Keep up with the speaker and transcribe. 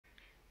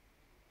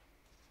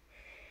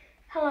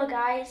Hello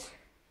guys,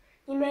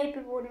 you may be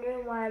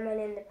wondering why I'm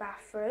in the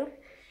bathroom,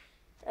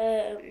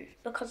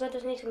 because I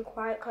just need some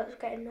quiet because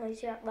it's getting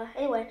noisy out there.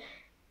 Anyway,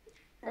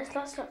 let's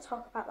not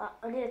talk about that.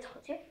 I need to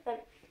talk to you.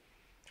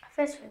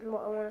 First thing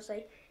what I want to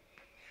say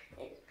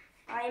is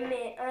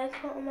I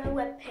put on my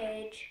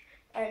webpage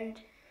and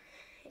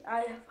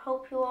I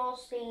hope you all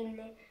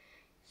seen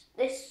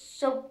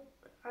this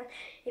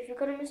if you're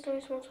going to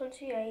Mysteries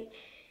 128,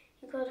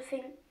 you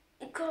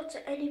go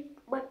to any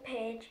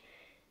webpage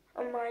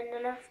on mine,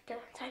 and after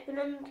typing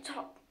on the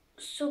top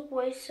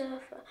Subway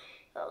Surfer,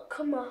 it'll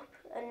come up,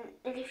 and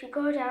if you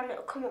go down,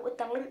 it'll come up with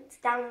the link to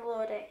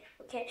download it.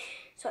 Okay,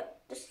 so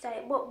just say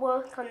it won't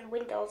work on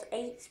Windows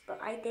 8, but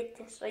I did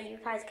this so you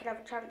guys can have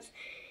a chance.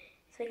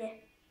 So yeah,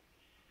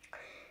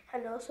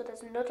 and also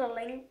there's another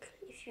link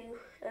if you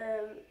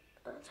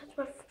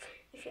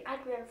if you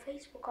add me on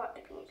Facebook or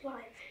if it was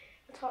live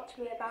and talk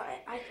to me about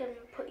it, I can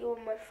put you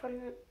on my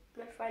friend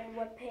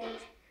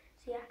webpage.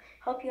 So yeah,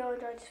 hope you all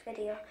enjoyed this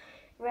video.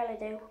 Really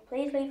do.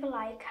 Please leave a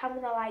like. How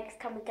many likes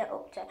can we get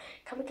up to?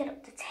 Can we get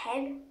up to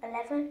 10,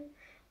 11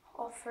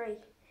 or 3?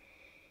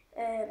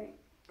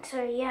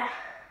 So yeah.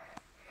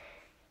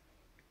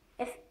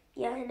 If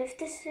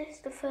this is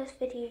the first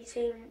video you've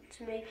seen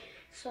to me,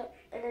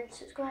 and then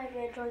subscribe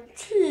and join the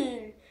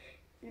team.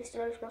 Mr.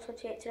 Notice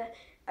 28 today,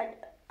 and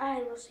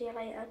I will see you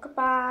later.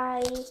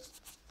 Goodbye.